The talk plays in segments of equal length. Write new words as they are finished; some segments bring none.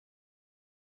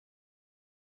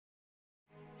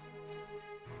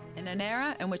In an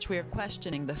era in which we are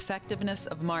questioning the effectiveness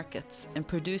of markets in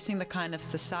producing the kind of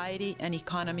society and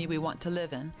economy we want to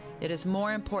live in, it is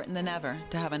more important than ever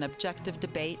to have an objective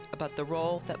debate about the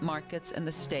role that markets and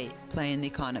the state play in the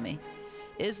economy.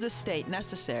 Is the state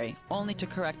necessary only to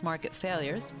correct market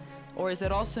failures, or is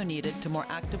it also needed to more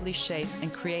actively shape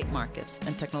and create markets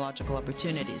and technological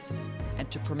opportunities, and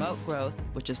to promote growth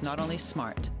which is not only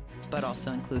smart, but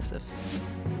also inclusive?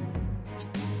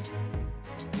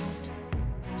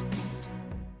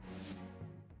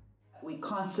 We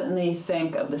constantly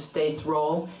think of the state's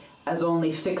role as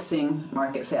only fixing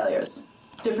market failures.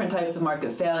 Different types of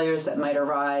market failures that might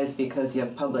arise because you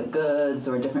have public goods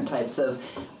or different types of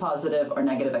positive or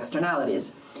negative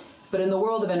externalities. But in the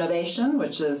world of innovation,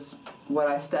 which is what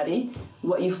I study,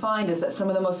 what you find is that some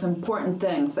of the most important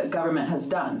things that government has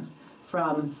done,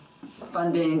 from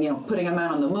funding, putting a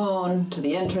man on the moon, to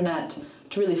the internet,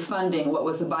 to really funding what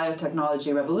was the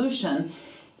biotechnology revolution,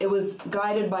 it was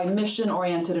guided by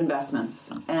mission-oriented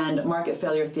investments, and market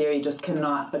failure theory just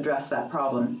cannot address that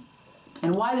problem.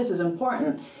 And why this is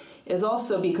important is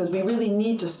also because we really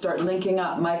need to start linking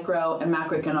up micro and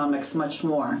macroeconomics much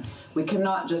more. We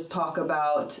cannot just talk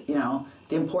about, the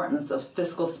importance of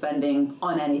fiscal spending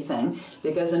on anything,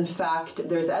 because in fact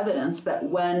there's evidence that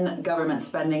when government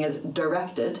spending is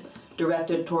directed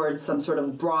towards some sort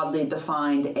of broadly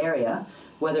defined area,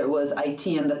 whether it was IT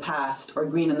in the past or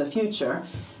green in the future,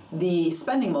 the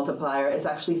spending multiplier is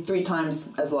actually 3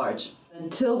 times as large.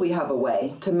 Until we have a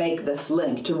way to make this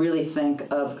link, to really think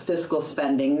of fiscal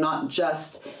spending not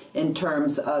just in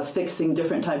terms of fixing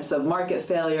different types of market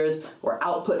failures or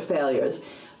output failures,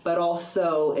 but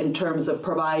also in terms of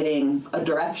providing a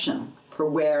direction for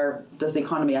where does the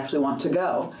economy actually want to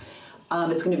go.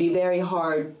 It's going to be very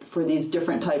hard for these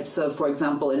different types of, for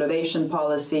example, innovation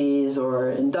policies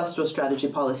or industrial strategy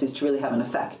policies to really have an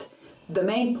effect. The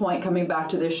main point, coming back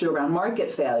to the issue around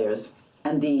market failures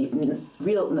and the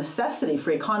real necessity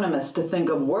for economists to think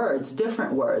of words,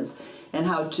 different words, and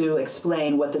how to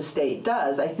explain what the state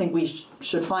does, I think we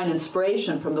should find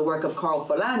inspiration from the work of Karl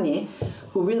Polanyi,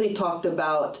 who really talked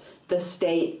about the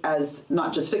state as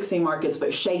not just fixing markets,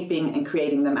 but shaping and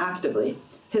creating them actively.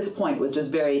 His point was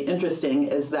just very interesting,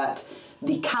 is that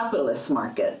the capitalist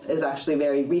market is actually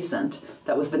very recent.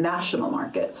 That was the national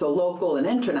market. So local and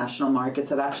international markets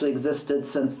have actually existed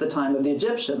since the time of the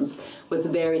Egyptians. What's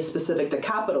very specific to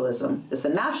capitalism is the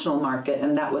national market,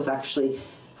 and that was actually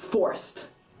forced,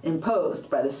 imposed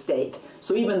by the state.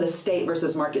 So even the state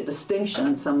versus market distinction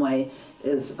in some way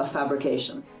is a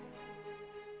fabrication.